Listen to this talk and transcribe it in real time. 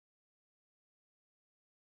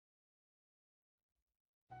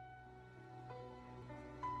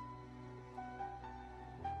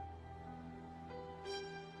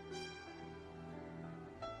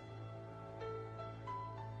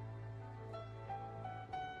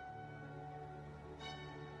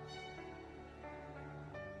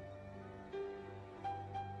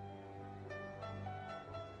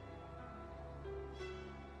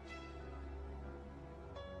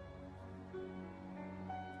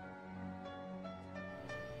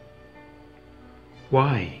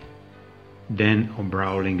Why, then, O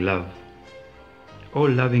brawling love, O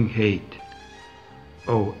loving hate,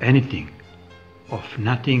 O anything, of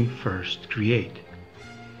nothing first create,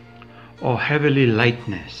 O heavily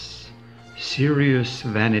lightness, serious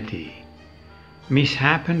vanity,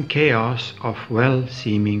 mishap and chaos of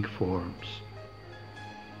well-seeming forms,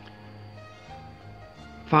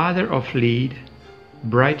 father of lead,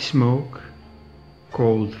 bright smoke,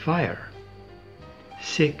 cold fire,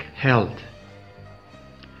 sick health,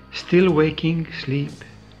 still waking sleep,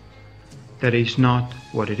 that is not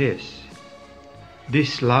what it is.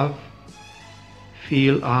 This love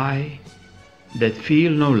feel I, that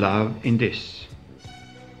feel no love in this.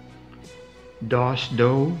 Dost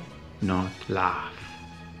thou not laugh?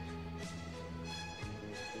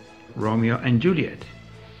 Romeo and Juliet,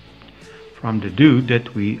 from the dude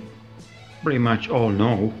that we pretty much all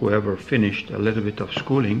know, whoever finished a little bit of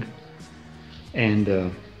schooling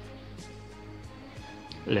and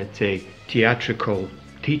let's say theatrical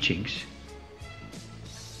teachings.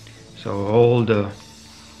 So all the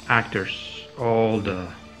actors, all the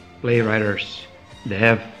playwriters, they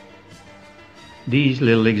have these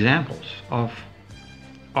little examples of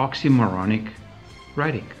oxymoronic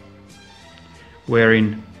writing, where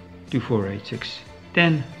in 2, 4, 8, 6,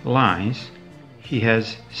 10 lines he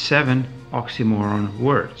has 7 oxymoron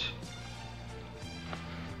words.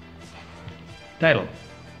 Title: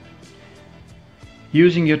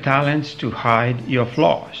 Using your talents to hide your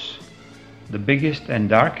flaws, the biggest and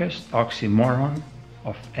darkest oxymoron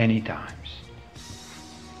of any times.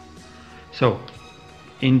 So,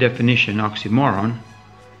 in definition, oxymoron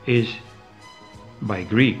is, by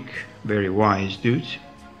Greek, very wise dudes,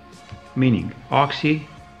 meaning oxy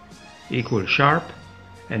equals sharp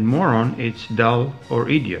and moron it's dull or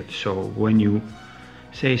idiot. So when you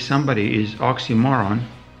say somebody is oxymoron,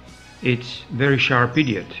 it's very sharp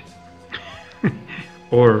idiot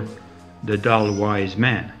or the dull wise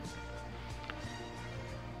man.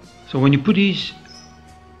 So when you put these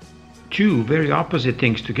two very opposite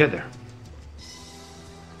things together,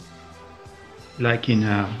 like in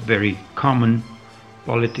a very common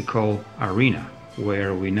political arena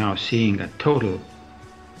where we're now seeing a total,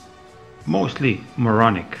 mostly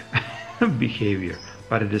moronic behavior,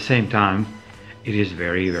 but at the same time it is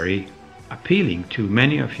very, very appealing to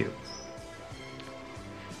many of you.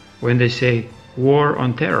 When they say war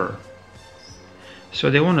on terror, so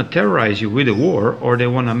they want to terrorize you with a war, or they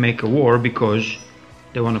want to make a war because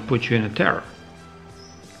they want to put you in a terror.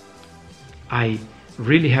 I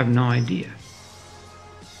really have no idea.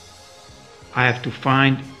 I have to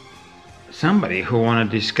find somebody who want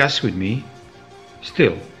to discuss with me,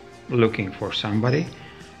 still looking for somebody,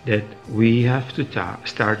 that we have to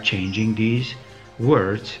start changing these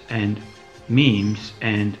words and memes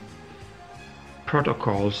and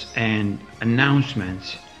protocols and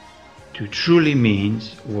announcements to truly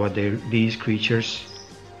means what these creatures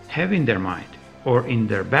have in their mind or in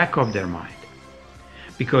their back of their mind.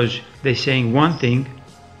 Because they're saying one thing,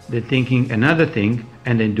 they're thinking another thing,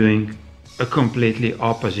 and then doing a completely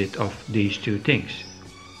opposite of these two things.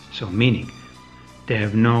 So meaning they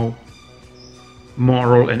have no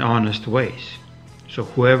moral and honest ways. So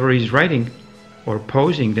whoever is writing or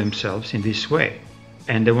posing themselves in this way,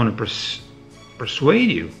 and they want to persuade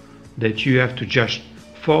you that you have to just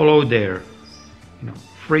follow their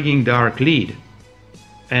frigging dark lead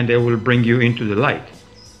and they will bring you into the light.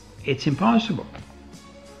 It's impossible,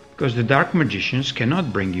 because the dark magicians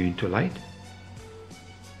cannot bring you into light.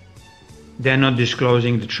 They're not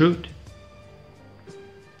disclosing the truth.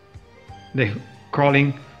 They're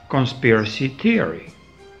calling conspiracy theory.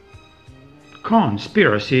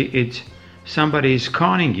 Conspiracy, it's somebody is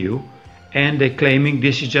conning you and they're claiming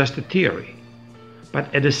this is just a theory.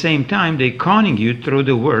 But at the same time, they're conning you through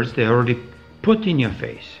the words they already put in your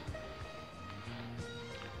face.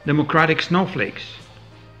 Democratic snowflakes.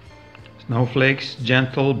 Snowflakes,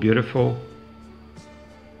 gentle, beautiful,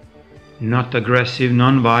 not aggressive,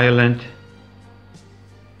 non-violent,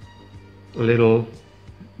 little,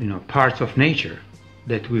 parts of nature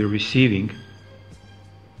that we're receiving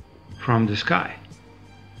from the sky.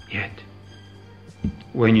 Yet,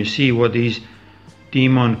 when you see what these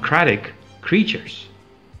democratic creatures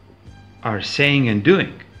are saying and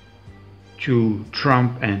doing to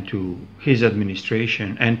Trump and to his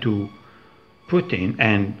administration and to Putin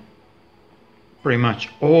and pretty much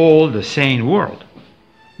all the sane world,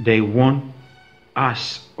 they want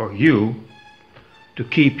us or you to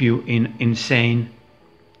keep you in insane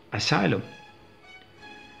asylum.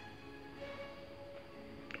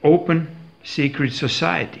 Open secret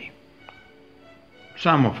society.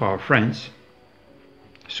 Some of our friends,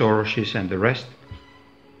 Soros's and the rest,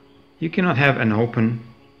 You cannot have an open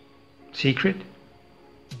secret.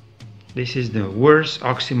 This is the worst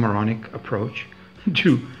oxymoronic approach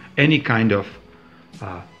to any kind of,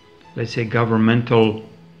 let's say, governmental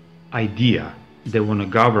idea. They want to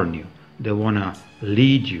govern you. They want to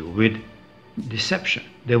lead you with deception.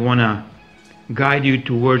 They want to guide you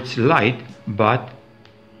towards light, but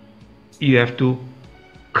you have to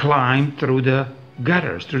climb through the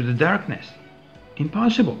gutters, through the darkness.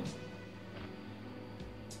 Impossible.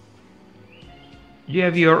 You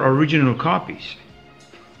have your original copies.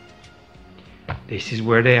 This is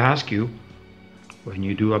where they ask you, when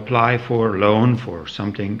you do apply for a loan for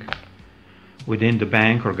something within the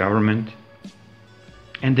bank or government,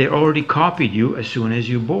 and they already copied you as soon as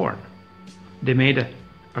you're born. They made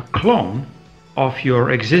a clone of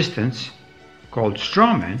your existence called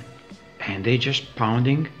strawman, and they just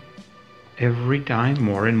pounding every time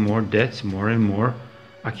more and more debts, more and more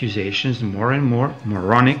accusations, more and more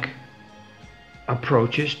moronic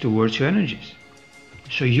approaches towards your energies.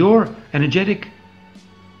 So your energetic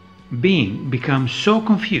being becomes so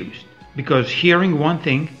confused because hearing one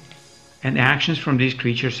thing and actions from these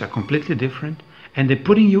creatures are completely different, and they're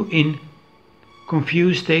putting you in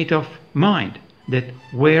confused state of mind that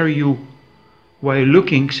while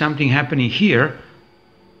looking something happening here,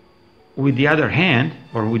 with the other hand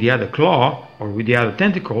or with the other claw or with the other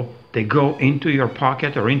tentacle, they go into your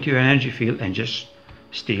pocket or into your energy field and just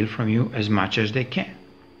steal from you as much as they can,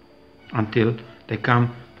 until they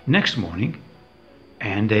come next morning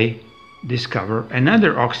and they discover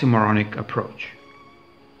another oxymoronic approach.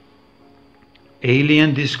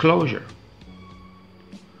 Alien disclosure.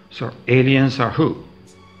 So aliens are who?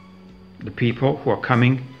 The people who are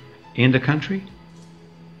coming in the country,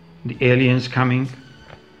 the aliens coming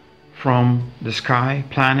from the sky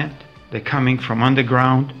planet, they're coming from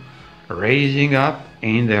underground, raising up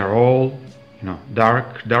in their all,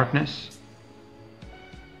 darkness.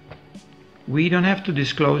 We don't have to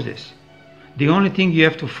disclose this. The only thing you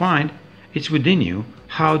have to find is within you.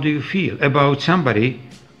 How do you feel about somebody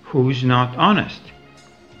who's not honest?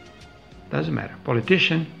 Doesn't matter.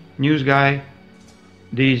 Politician, news guy,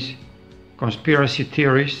 these conspiracy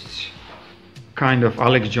theorists, kind of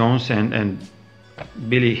Alex Jones and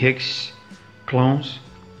Billy Hicks clones.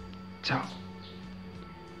 So,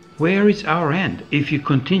 where is our end if you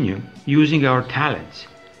continue using our talents,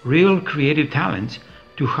 real creative talents,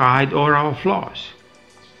 to hide all our flaws?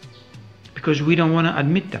 Because we don't want to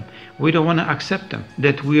admit them. We don't want to accept them,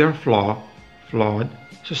 that we are flawed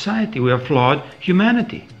society. We are flawed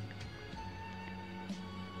humanity.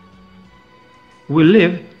 We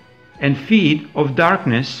live and feed of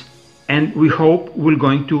darkness, and we hope we're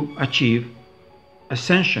going to achieve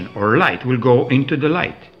ascension or light. We'll go into the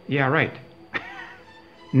light. Yeah, right.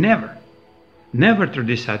 Never. Never through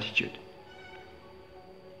this attitude.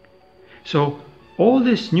 So all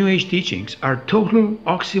these New Age teachings are total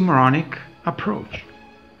oxymoronic approach.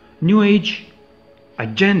 New Age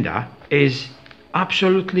agenda is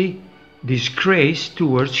absolutely disgrace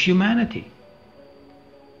towards humanity.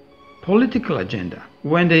 Political agenda,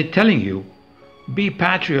 when they're telling you, be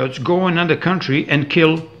patriots, go in another country and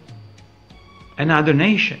kill another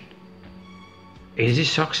nation. Is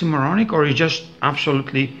this oxymoronic, or is it just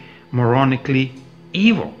absolutely moronically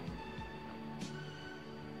evil?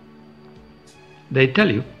 They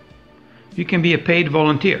tell you, you can be a paid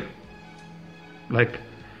volunteer, like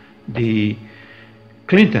the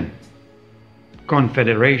Clinton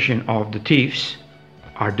Confederation of the Thieves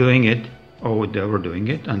are doing it, or they were doing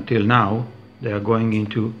it until now. They are going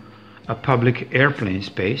into a public airplane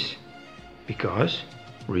space because,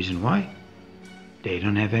 reason why? They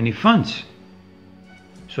don't have any funds.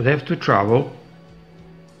 So they have to travel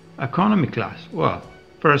economy class, well,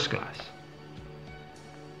 first class.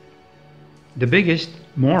 The biggest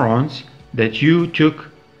morons that you took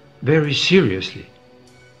very seriously.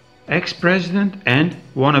 Ex-president and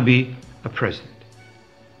wannabe a president.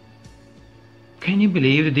 Can you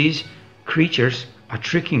believe that these creatures are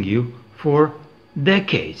tricking you for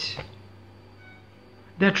decades?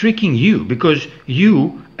 They're tricking you because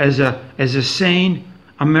you, as a sane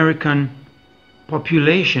American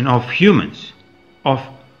population of humans, of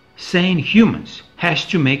sane humans, has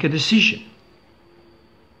to make a decision.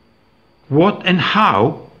 What and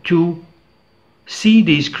how to see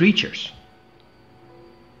these creatures.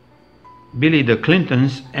 Billy the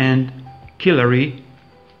Clintons and Hillary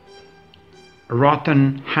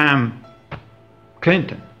Rotten Ham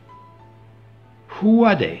Clinton. Who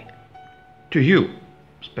are they to you,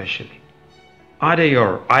 especially? Are they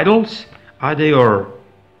your idols? Are they your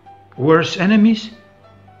worst enemies?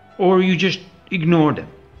 Or you just ignore them,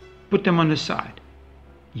 put them on the side?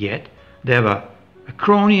 Yet they have a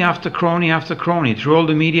crony after crony after crony through all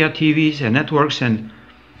the media, TVs and networks and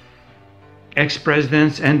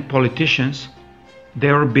ex-presidents and politicians. They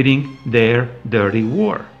are bidding their dirty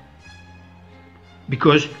war.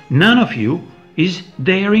 Because none of you is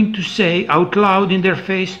daring to say out loud in their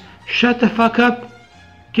face, shut the fuck up,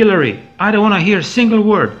 Hillary. I don't want to hear a single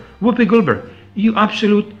word. Whoopi Goldberg, you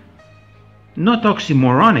absolute, not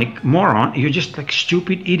oxymoronic moron, you're just like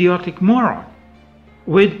stupid, idiotic moron.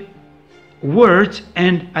 With words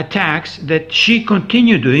and attacks that she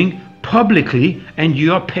continue doing publicly, and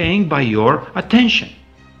you are paying by your attention.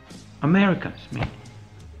 Americans, man.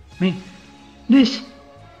 I mean, these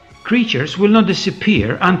creatures will not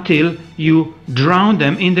disappear until you drown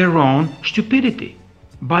them in their own stupidity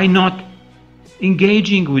by not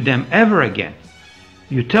engaging with them ever again.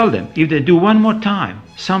 You tell them if they do one more time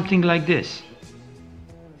something like this,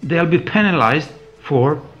 they'll be penalized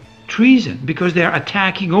for treason because they are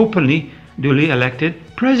attacking openly duly elected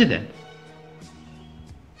president.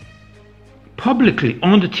 Publicly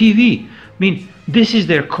on the TV. I mean, this is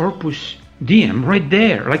their corpus diem right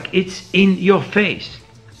there, like it's in your face.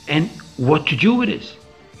 And what to do with this?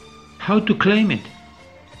 How to claim it?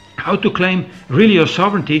 How to claim really your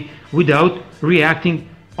sovereignty without reacting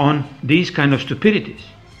on these kind of stupidities?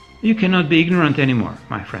 You cannot be ignorant anymore,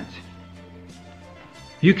 my friends.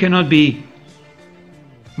 You cannot be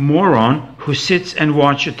moron who sits and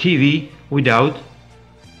watches TV without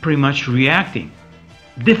pretty much reacting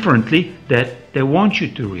differently that they want you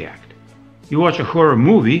to react. You watch a horror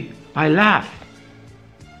movie, I laugh.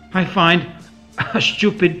 I find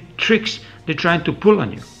stupid tricks they're trying to pull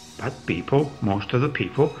on you. But people, most of the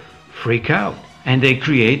people, freak out and they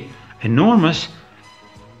create enormous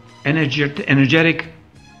energetic,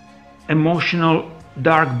 emotional,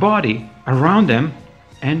 dark body around them,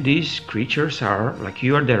 and these creatures are like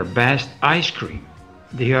you are their best ice cream.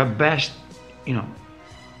 They are best,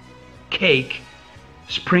 cake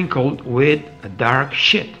sprinkled with a dark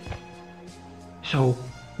shit. So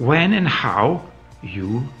when and how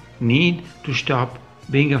you need to stop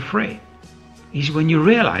being afraid is when you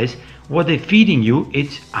realize what they're feeding you,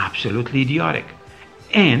 it's absolutely idiotic.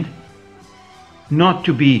 And not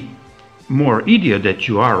to be more idiot that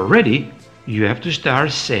you are already, you have to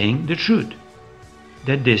start saying the truth.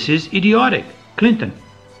 That this is idiotic. Clinton,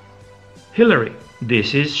 Hillary,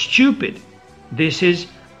 this is stupid. This is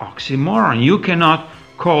oxymoron. You cannot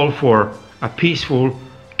call for a peaceful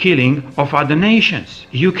killing of other nations.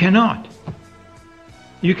 You cannot.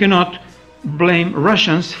 You cannot blame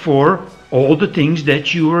Russians for all the things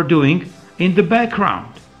that you are doing in the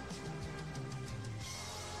background.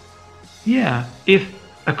 Yeah, if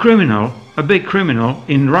a criminal, a big criminal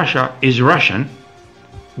in Russia is Russian,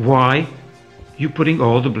 why you putting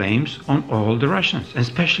all the blames on all the Russians,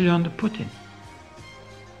 especially on the Putin?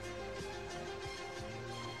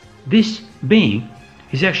 This being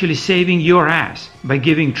is actually saving your ass by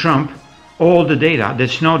giving Trump all the data that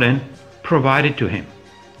Snowden provided to him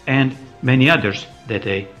and many others that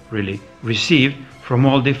they really received from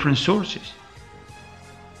all different sources.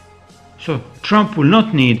 So Trump will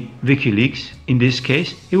not need WikiLeaks in this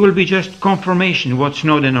case. It will be just confirmation what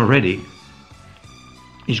Snowden already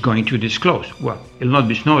is going to disclose. Well, it'll not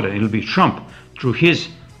be Snowden, it'll be Trump through his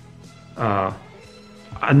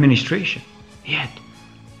administration. Yet,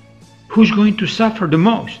 who's going to suffer the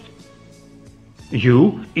most?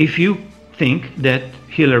 You, if you think that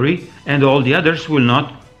Hillary and all the others will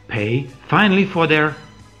not pay finally for their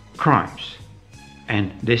crimes.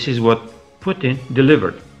 And this is what Putin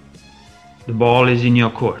delivered. The ball is in your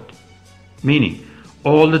court. Meaning,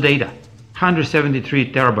 all the data,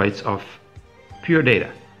 173 terabytes of pure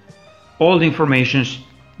data, all the informations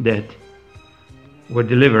that were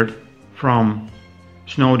delivered from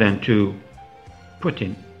Snowden to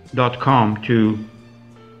Putin.com to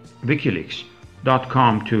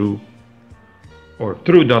WikiLeaks.com to, or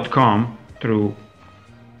through.com through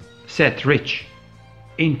Seth Rich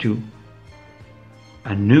into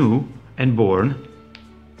a new and born,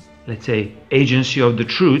 let's say, agency of the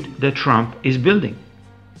truth that Trump is building.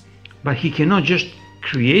 But he cannot just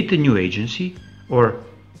create a new agency or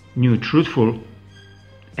new truthful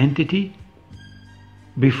entity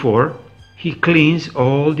before he cleans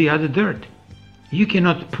all the other dirt. You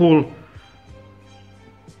cannot put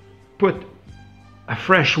a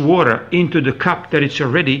fresh water into the cup that it's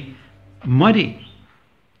already muddy,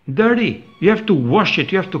 dirty. You have to wash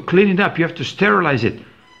it, you have to clean it up, you have to sterilize it.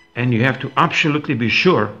 And you have to absolutely be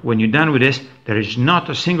sure when you're done with this, there is not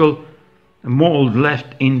a single mold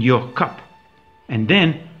left in your cup. And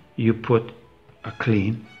then you put a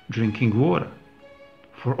clean drinking water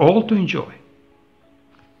for all to enjoy.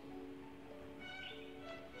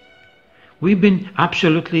 We've been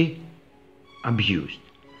absolutely abused.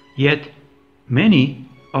 Yet many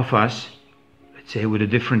of us, let's say with the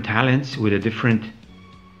different talents, with the different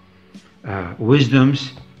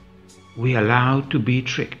wisdoms, we allow to be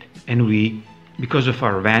tricked. And we, because of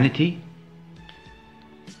our vanity,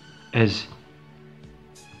 as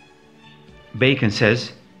Bacon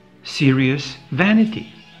says, serious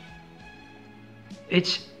vanity.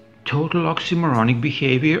 It's total oxymoronic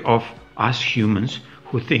behavior of us humans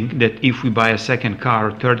who think that if we buy a second car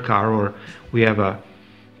or third car, or we have a,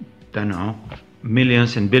 I don't know,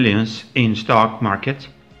 millions and billions in stock market,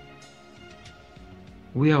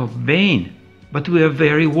 we are vain, but we are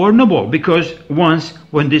very vulnerable, because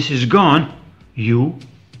when this is gone,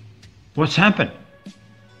 what's happened?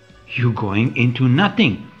 You're going into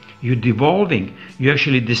nothing. You're devolving. You're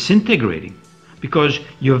actually disintegrating, because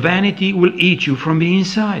your vanity will eat you from the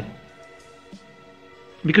inside.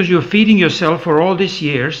 Because you're feeding yourself for all these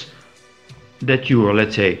years that you are,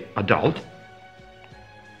 let's say, adult,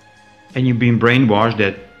 and you've been brainwashed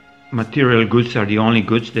that material goods are the only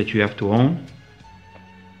goods that you have to own,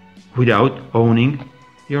 without owning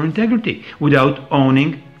your integrity, without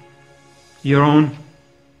owning your own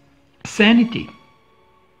sanity,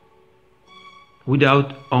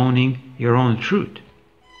 without owning your own truth.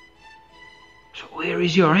 So where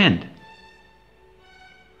is your end?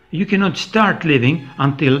 You cannot start living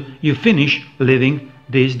until you finish living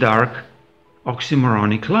this dark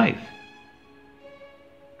oxymoronic life.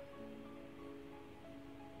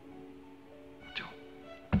 So,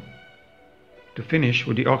 to finish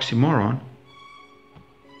with the oxymoron,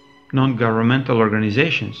 non-governmental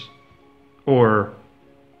organizations, or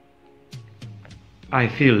I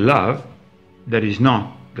feel love that is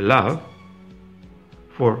not the love,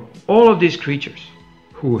 for all of these creatures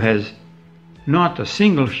who has not a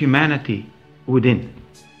single humanity within,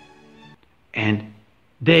 and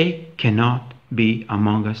they cannot be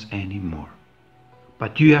among us anymore.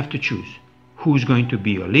 But you have to choose who's going to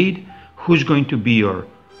be your lead, who's going to be your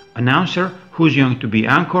announcer, who's going to be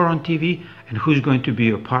anchor on TV, and who's going to be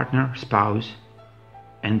your partner, spouse,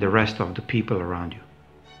 and the rest of the people around you.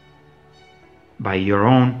 By your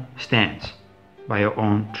own stance, by your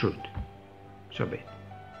own truth. So be it.